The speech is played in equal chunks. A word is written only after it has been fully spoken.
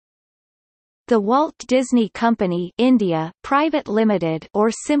The Walt Disney Company India Private Limited,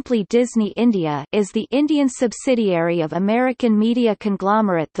 or simply Disney India, is the Indian subsidiary of American media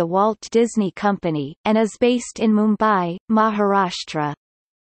conglomerate The Walt Disney Company, and is based in Mumbai, Maharashtra.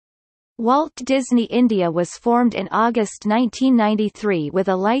 Walt Disney India was formed in August 1993 with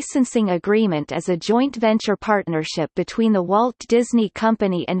a licensing agreement as a joint venture partnership between the Walt Disney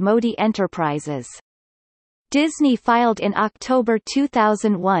Company and Modi Enterprises. Disney filed in October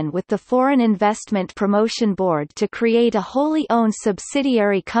 2001 with the Foreign Investment Promotion Board to create a wholly owned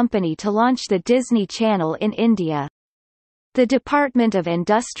subsidiary company to launch the Disney Channel in India. The Department of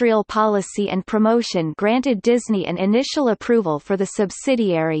Industrial Policy and Promotion granted Disney an initial approval for the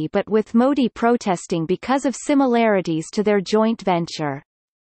subsidiary, but with Modi protesting because of similarities to their joint venture.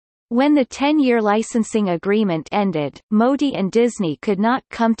 When the 10-year licensing agreement ended, Modi and Disney could not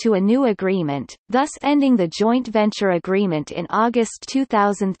come to a new agreement, thus ending the joint venture agreement in August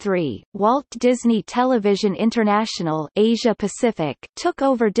 2003. Walt Disney Television International Asia Pacific took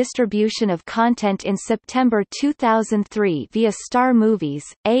over distribution of content in September 2003 via Star Movies,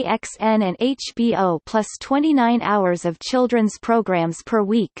 AXN and HBO, plus 29 hours of children's programs per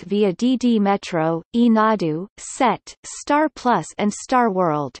week via DD Metro, eNadu, SET, Star Plus and Star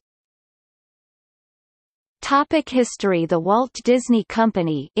World. Topic: History. The Walt Disney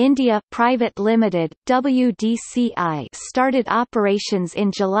Company India Private Limited (WDCI) started operations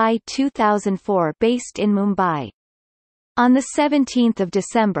in July 2004 based in Mumbai. On 17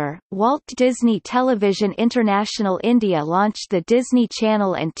 December, Walt Disney Television International India launched the Disney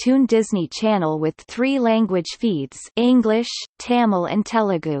Channel and Toon Disney Channel with 3 language feeds: English, Tamil and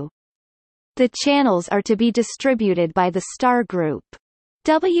Telugu. The channels are to be distributed by the Star Group.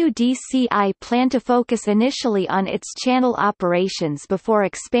 WDCI planned to focus initially on its channel operations before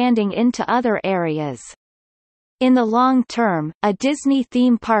expanding into other areas. In the long term, a Disney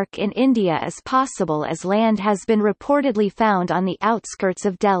theme park in India is possible, as land has been reportedly found on the outskirts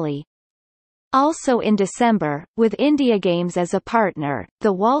of Delhi. Also in December, with India Games as a partner,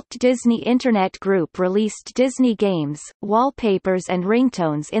 the Walt Disney Internet Group released Disney Games, wallpapers and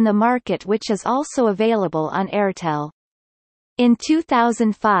ringtones in the market, which is also available on Airtel. In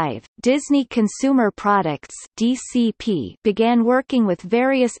 2005, Disney Consumer Products (DCP) began working with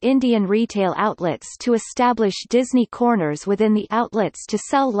various Indian retail outlets to establish Disney corners within the outlets to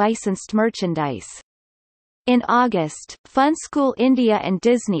sell licensed merchandise. In August, Funschool India and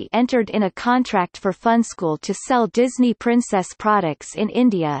Disney entered in a contract for Funschool to sell Disney Princess products in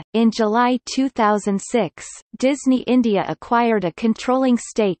India. In July 2006, Disney India acquired a controlling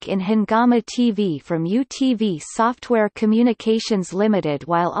stake in Hungama TV from UTV Software Communications Limited,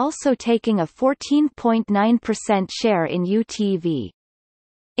 while also taking a 14.9% share in UTV.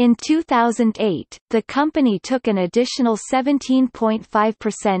 In 2008, the company took an additional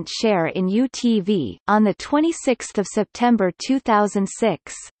 17.5% share in UTV. On 26 September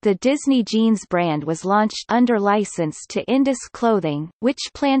 2006, the Disney Jeans brand was launched under license to Indus Clothing,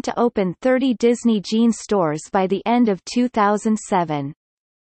 which planned to open 30 Disney Jeans stores by the end of 2007.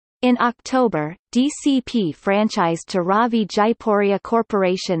 In October, DCP franchised to Ravi Jaipuria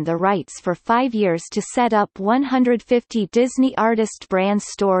Corporation the rights for 5 years to set up 150 Disney Artist brand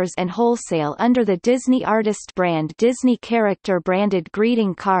stores and wholesale under the Disney Artist brand. Disney character branded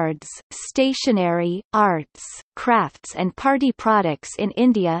greeting cards, stationery, arts, crafts and party products in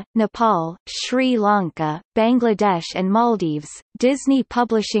India, Nepal, Sri Lanka, Bangladesh and Maldives. Disney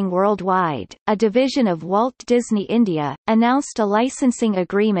Publishing Worldwide, a division of Walt Disney India, announced a licensing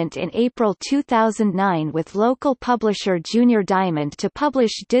agreement in April 2009 with local publisher Junior Diamond to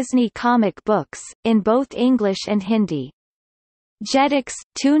publish Disney comic books, in both English and Hindi. Jetix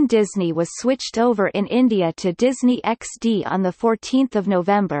Toon Disney was switched over in India to Disney XD on 14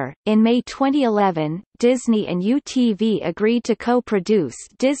 November. In May 2011, Disney and UTV agreed to co-produce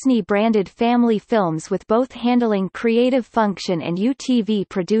Disney-branded family films, with both handling creative function and UTV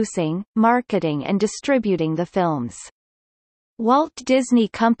producing, marketing and distributing the films. Walt Disney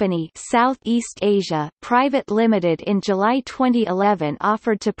Company Southeast Asia Private Limited in July 2011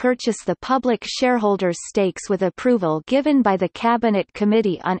 offered to purchase the public shareholders' stakes with approval given by the Cabinet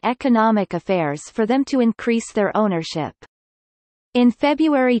Committee on Economic Affairs for them to increase their ownership. In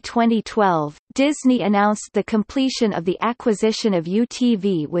February 2012, Disney announced the completion of the acquisition of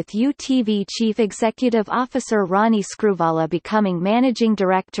UTV, with UTV Chief Executive Officer Ronnie Screwvala becoming Managing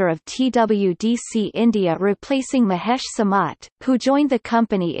Director of TWDC India, replacing Mahesh Samat, who joined the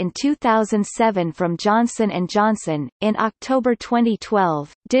company in 2007 from Johnson & Johnson. In October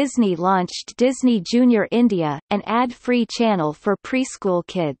 2012, Disney launched Disney Junior India, an ad-free channel for preschool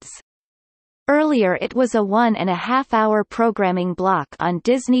kids. Earlier it was a 1.5-hour programming block on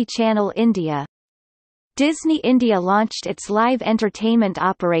Disney Channel India. Disney India launched its live entertainment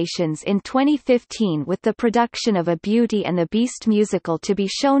operations in 2015 with the production of a Beauty and the Beast musical to be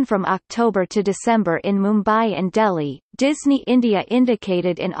shown from October to December in Mumbai and Delhi. Disney India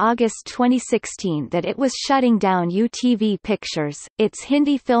indicated in August 2016 that it was shutting down UTV Pictures, its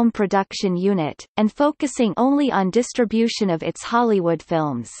Hindi film production unit, and focusing only on distribution of its Hollywood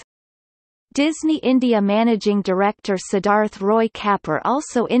films. Disney India Managing Director Siddharth Roy Kapur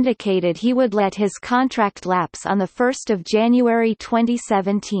also indicated he would let his contract lapse on 1 January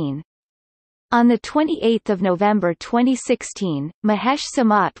 2017. On 28 November 2016, Mahesh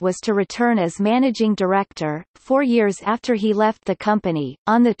Samat was to return as managing director, 4 years after he left the company.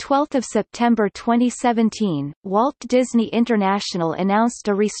 On 12 September 2017, Walt Disney International announced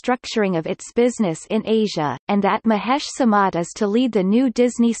a restructuring of its business in Asia, and that Mahesh Samat is to lead the new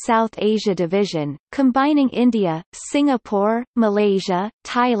Disney South Asia division, combining India, Singapore, Malaysia,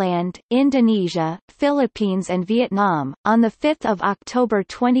 Thailand, Indonesia, Philippines and Vietnam. On 5 October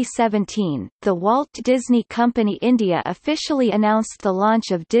 2017, the Walt Disney Company India officially announced the launch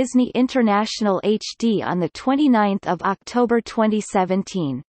of Disney International HD on 29 October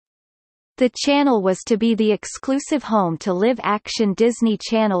 2017. The channel was to be the exclusive home to live-action Disney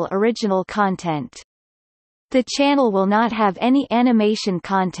Channel original content. The channel will not have any animation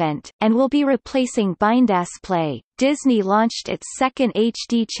content, and will be replacing Bindass Play. Disney launched its second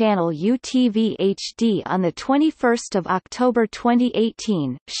HD channel UTV HD on 21 October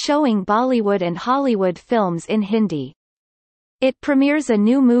 2018, showing Bollywood and Hollywood films in Hindi. It premieres a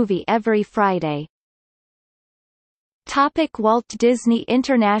new movie every Friday. Walt Disney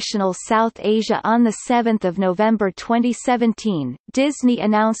International South Asia. On 7 November 2017, Disney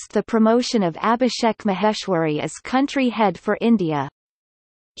announced the promotion of Abhishek Maheshwari as country head for India.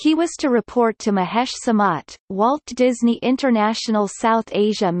 He was to report to Mahesh Samat, Walt Disney International South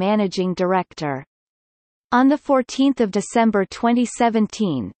Asia Managing Director. On 14 December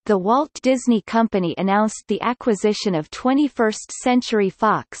 2017, the Walt Disney Company announced the acquisition of 21st Century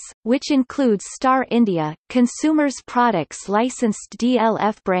Fox, which includes Star India, consumers products licensed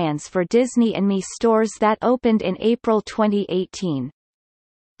DLF brands for Disney and Me stores that opened in April 2018.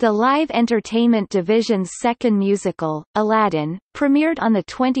 The live entertainment division's second musical, Aladdin, premiered on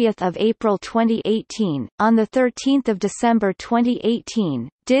 20 April 2018. On 13 December 2018,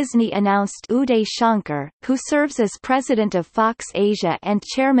 Disney announced Uday Shankar, who serves as president of Fox Asia and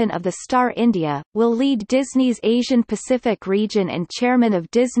chairman of the Star India, will lead Disney's Asian Pacific region and chairman of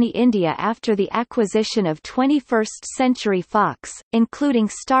Disney India after the acquisition of 21st Century Fox, including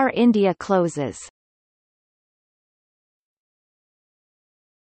Star India closes.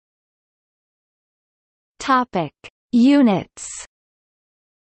 Topic: Units.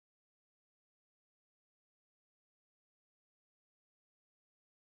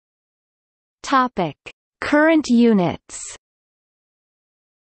 Topic: Current units.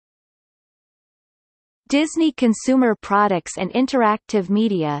 Disney Consumer Products and Interactive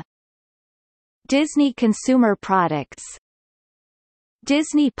Media, Disney Consumer Products,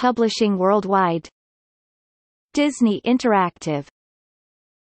 Disney Publishing Worldwide, Disney Interactive,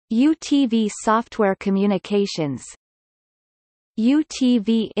 UTV Software Communications,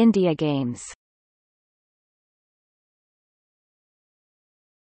 UTV India Games.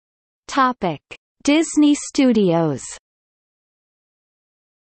 Topic: Disney Studios.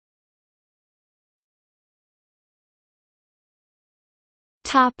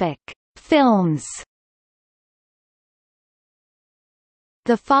 Topic: Films.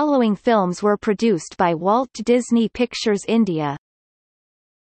 The following films were produced by Walt Disney Pictures India.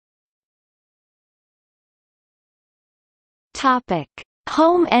 Topic: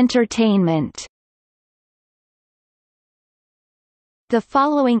 Home entertainment. The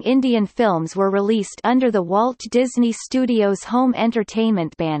following Indian films were released under the Walt Disney Studios Home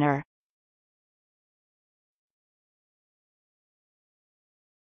Entertainment banner.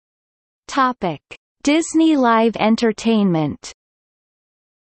 Topic: Disney Live Entertainment.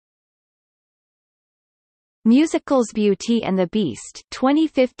 Musicals Beauty and the Beast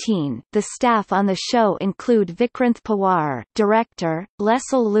 2015. The staff on the show include Vikranth Pawar, director,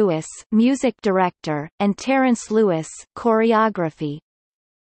 Leslie Lewis, music director, and Terence Lewis, choreography.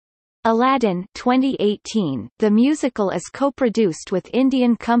 Aladdin 2018. The musical is co-produced with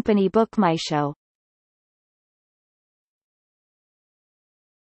Indian company BookMyShow.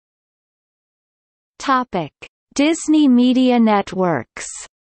 Topic: Disney Media Networks.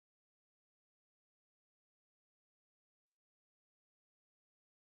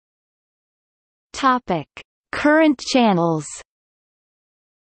 Topic: Current channels.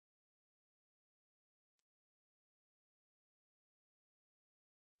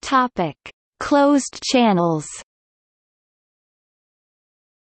 Topic: Closed channels.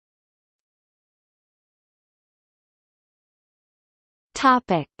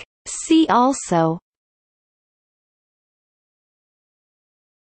 Topic: See also.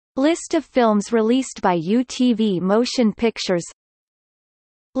 List of films released by UTV Motion Pictures.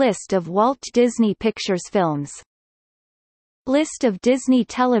 List of Walt Disney Pictures films. List of Disney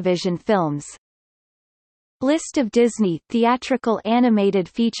television films. List of Disney theatrical animated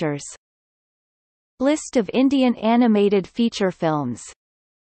features. List of Indian animated feature films.